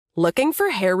Looking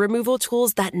for hair removal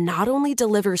tools that not only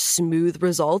deliver smooth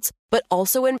results, but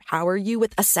also empower you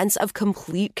with a sense of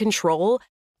complete control?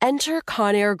 Enter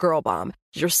Conair Girl Bomb,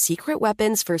 your secret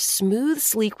weapons for smooth,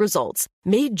 sleek results,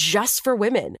 made just for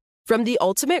women. From the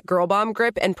ultimate Girl Bomb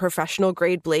grip and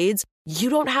professional-grade blades, you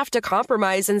don't have to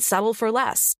compromise and settle for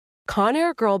less.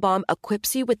 Conair Girl Bomb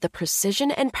equips you with the precision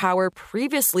and power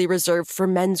previously reserved for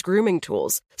men's grooming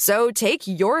tools. So take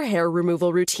your hair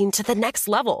removal routine to the next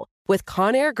level with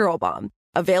Conair Girl Bomb.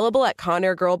 Available at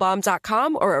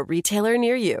ConairGirlBomb.com or a retailer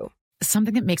near you.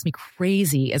 Something that makes me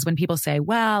crazy is when people say,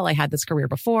 well, I had this career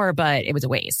before, but it was a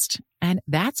waste. And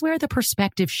that's where the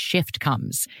perspective shift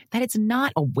comes, that it's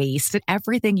not a waste, that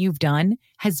everything you've done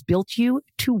has built you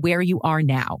to where you are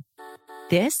now.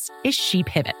 This is She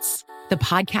Pivots, the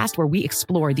podcast where we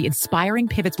explore the inspiring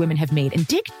pivots women have made and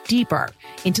dig deeper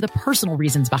into the personal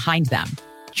reasons behind them.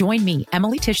 Join me,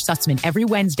 Emily Tish Sussman, every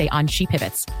Wednesday on She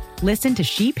Pivots. Listen to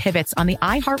She Pivots on the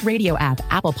iHeartRadio app,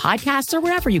 Apple Podcasts, or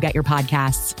wherever you get your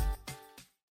podcasts.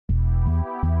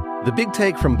 The Big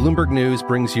Take from Bloomberg News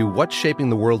brings you what's shaping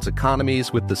the world's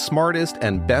economies with the smartest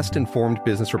and best-informed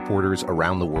business reporters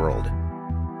around the world.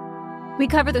 We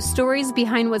cover the stories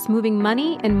behind what's moving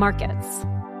money and markets,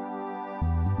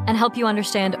 and help you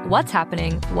understand what's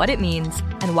happening, what it means,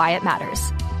 and why it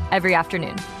matters every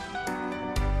afternoon.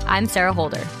 I'm Sarah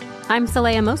Holder. I'm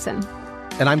Saleha Mohsin.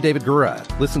 And I'm David Gura.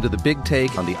 Listen to The Big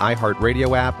Take on the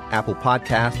iHeartRadio app, Apple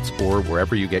Podcasts, or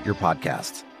wherever you get your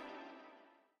podcasts.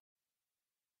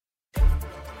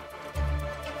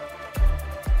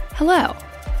 Hello.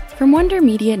 From Wonder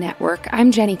Media Network,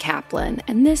 I'm Jenny Kaplan,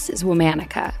 and this is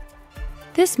Womanica.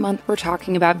 This month, we're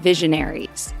talking about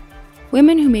visionaries,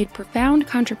 women who made profound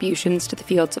contributions to the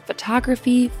fields of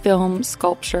photography, film,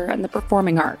 sculpture, and the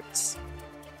performing arts.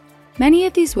 Many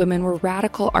of these women were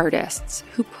radical artists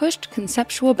who pushed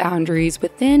conceptual boundaries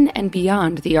within and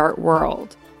beyond the art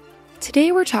world.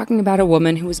 Today, we're talking about a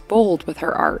woman who was bold with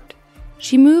her art.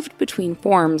 She moved between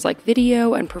forms like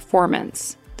video and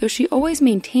performance, though she always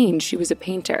maintained she was a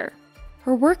painter.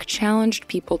 Her work challenged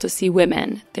people to see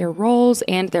women, their roles,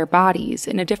 and their bodies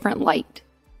in a different light.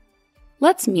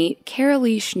 Let's meet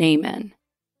Carolee Schneemann.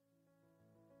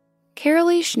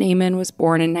 Carolee Schneemann was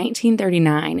born in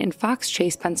 1939 in Fox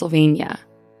Chase, Pennsylvania.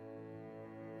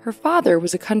 Her father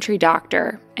was a country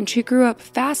doctor, and she grew up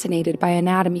fascinated by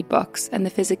anatomy books and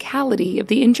the physicality of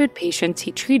the injured patients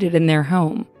he treated in their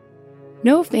home.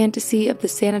 No fantasy of the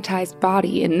sanitized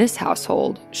body in this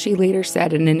household, she later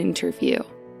said in an interview.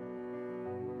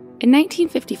 In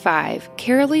 1955,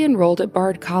 Carolee enrolled at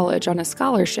Bard College on a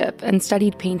scholarship and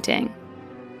studied painting.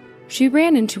 She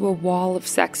ran into a wall of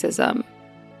sexism.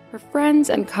 Her friends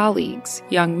and colleagues,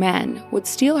 young men, would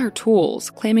steal her tools,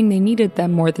 claiming they needed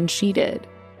them more than she did.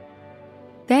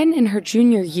 Then, in her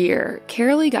junior year,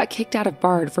 Carolee got kicked out of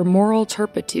Bard for moral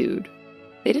turpitude.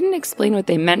 They didn't explain what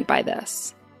they meant by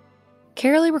this.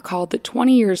 Carolee recalled that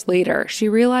 20 years later, she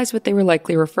realized what they were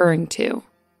likely referring to.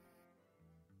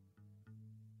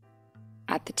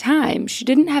 At the time, she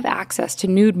didn't have access to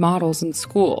nude models in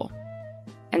school,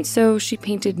 and so she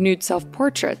painted nude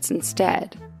self-portraits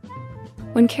instead.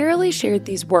 When Carolee shared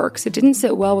these works, it didn't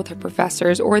sit well with her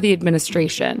professors or the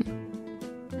administration.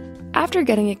 After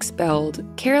getting expelled,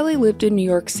 Carolee lived in New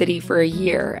York City for a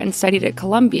year and studied at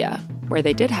Columbia, where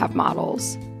they did have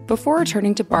models, before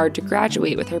returning to Bard to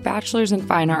graduate with her bachelor's in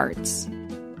fine arts.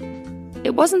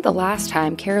 It wasn't the last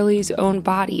time Carolee's own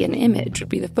body and image would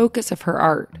be the focus of her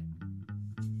art.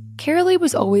 Carolee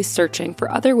was always searching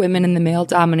for other women in the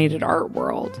male-dominated art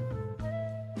world.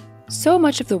 So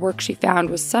much of the work she found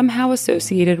was somehow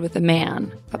associated with a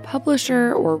man, a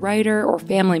publisher or writer or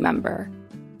family member.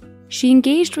 She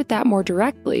engaged with that more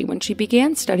directly when she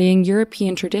began studying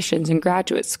European traditions in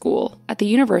graduate school at the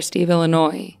University of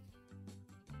Illinois.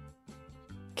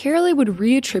 Carolee would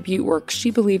reattribute works she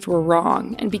believed were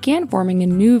wrong and began forming a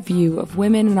new view of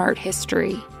women in art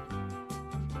history.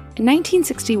 In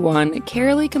 1961,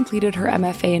 Carolee completed her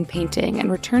MFA in painting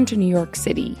and returned to New York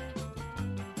City.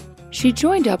 She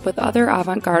joined up with other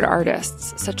avant-garde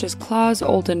artists such as Claes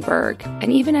Oldenburg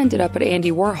and even ended up at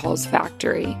Andy Warhol's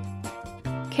factory.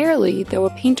 Carolee, though a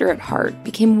painter at heart,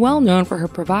 became well known for her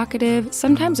provocative,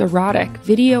 sometimes erotic,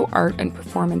 video art and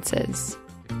performances.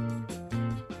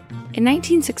 In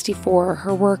 1964,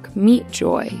 her work Meet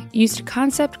Joy used a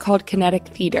concept called kinetic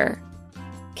theater.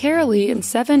 Carolee and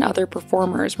 7 other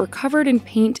performers were covered in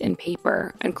paint and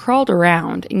paper and crawled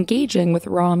around, engaging with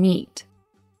raw meat.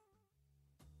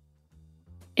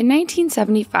 In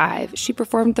 1975, she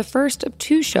performed the first of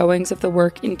 2 showings of the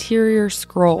work Interior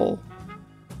Scroll.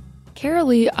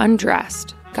 Carolee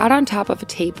undressed, got on top of a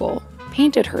table,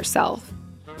 painted herself,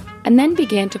 and then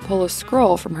began to pull a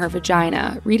scroll from her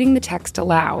vagina, reading the text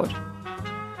aloud.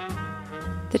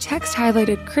 The text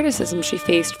highlighted criticism she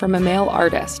faced from a male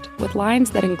artist, with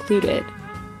lines that included,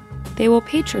 "They will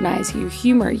patronize you,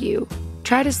 humor you,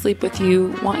 try to sleep with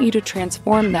you, want you to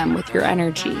transform them with your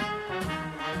energy."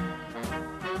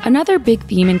 Another big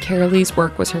theme in Carolee's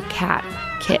work was her cat,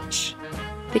 Kitsch.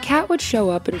 The cat would show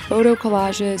up in photo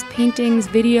collages, paintings,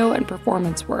 video, and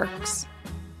performance works.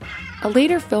 A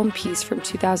later film piece from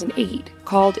 2008,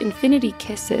 called Infinity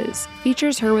Kisses,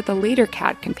 features her with a later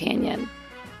cat companion.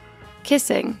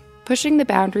 Kissing, pushing the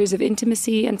boundaries of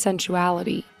intimacy and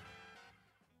sensuality.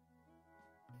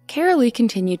 Carolee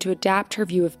continued to adapt her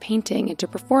view of painting into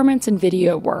performance and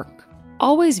video work,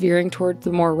 always veering toward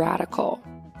the more radical.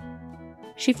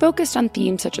 She focused on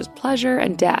themes such as pleasure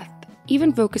and death,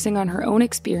 even focusing on her own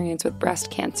experience with breast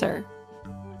cancer.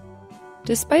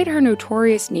 Despite her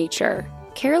notorious nature,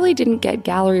 Carolee didn't get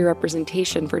gallery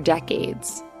representation for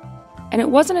decades. And it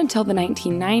wasn't until the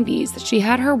 1990s that she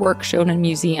had her work shown in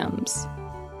museums.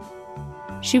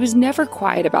 She was never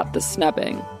quiet about the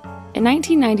snubbing. In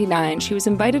 1999, she was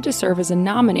invited to serve as a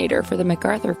nominator for the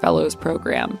MacArthur Fellows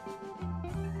program.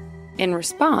 In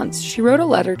response, she wrote a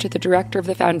letter to the director of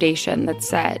the foundation that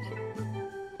said,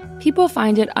 "People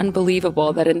find it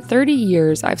unbelievable that in 30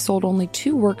 years I've sold only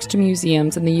 2 works to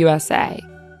museums in the USA.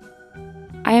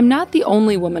 I am not the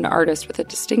only woman artist with a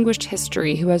distinguished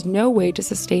history who has no way to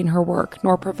sustain her work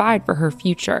nor provide for her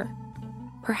future.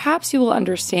 Perhaps you will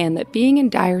understand that being in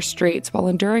dire straits while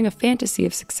enduring a fantasy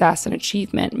of success and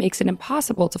achievement makes it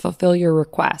impossible to fulfill your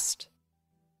request."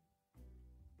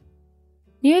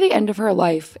 Near the end of her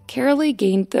life, Carolee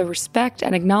gained the respect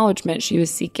and acknowledgement she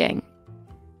was seeking.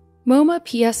 MoMA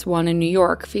PS1 in New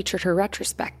York featured her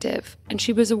retrospective, and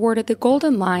she was awarded the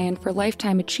Golden Lion for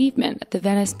Lifetime Achievement at the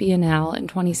Venice Biennale in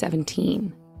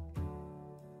 2017.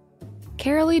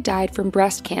 Carolee died from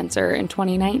breast cancer in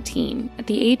 2019 at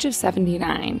the age of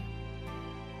 79.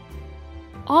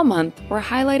 All month, we're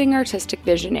highlighting artistic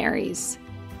visionaries.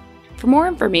 For more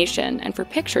information and for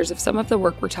pictures of some of the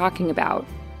work we're talking about,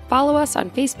 follow us on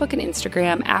Facebook and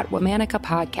Instagram at Womanica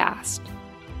Podcast.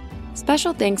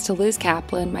 Special thanks to Liz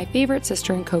Kaplan, my favorite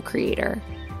sister and co-creator.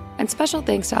 And special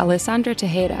thanks to Alessandra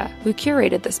Tejeda, who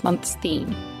curated this month's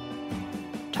theme.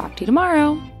 Talk to you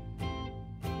tomorrow.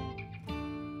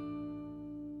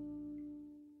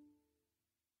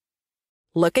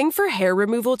 Looking for hair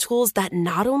removal tools that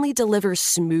not only deliver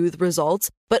smooth results,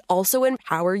 but also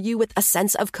empower you with a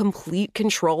sense of complete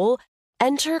control?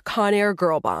 Enter Conair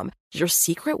Girl Bomb, your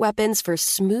secret weapons for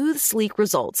smooth, sleek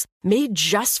results, made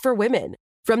just for women.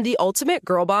 From the ultimate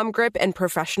Girl Bomb grip and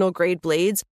professional-grade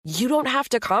blades, you don't have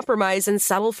to compromise and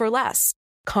settle for less.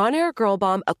 Conair Girl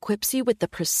Bomb equips you with the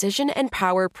precision and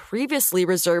power previously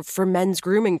reserved for men's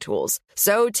grooming tools.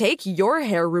 So take your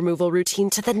hair removal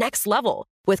routine to the next level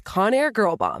with Conair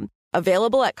Girl Bomb.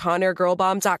 Available at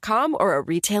ConairGirlBomb.com or a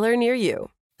retailer near you.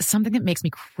 Something that makes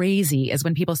me crazy is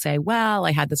when people say, well,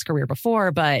 I had this career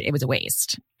before, but it was a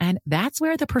waste. And that's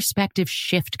where the perspective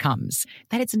shift comes,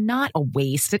 that it's not a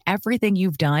waste, that everything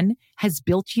you've done has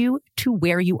built you to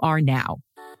where you are now.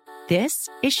 This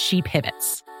is She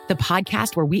Pivots, the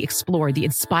podcast where we explore the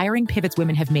inspiring pivots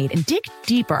women have made and dig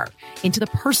deeper into the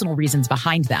personal reasons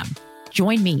behind them.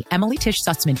 Join me, Emily Tish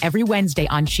Sussman, every Wednesday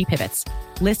on She Pivots.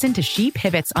 Listen to She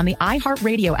Pivots on the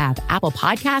iHeartRadio app, Apple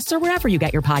Podcasts, or wherever you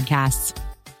get your podcasts.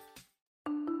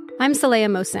 I'm Saleha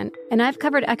Mohsin, and I've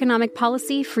covered economic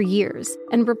policy for years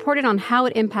and reported on how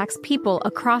it impacts people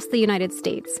across the United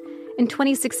States. In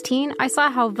 2016, I saw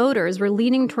how voters were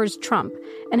leaning towards Trump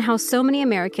and how so many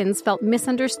Americans felt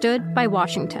misunderstood by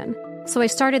Washington. So I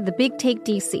started The Big Take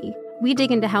DC. We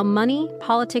dig into how money,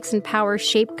 politics, and power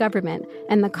shape government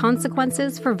and the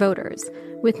consequences for voters.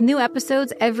 With new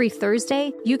episodes every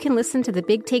Thursday, you can listen to The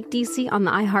Big Take DC on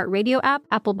the iHeartRadio app,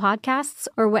 Apple Podcasts,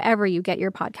 or wherever you get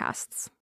your podcasts.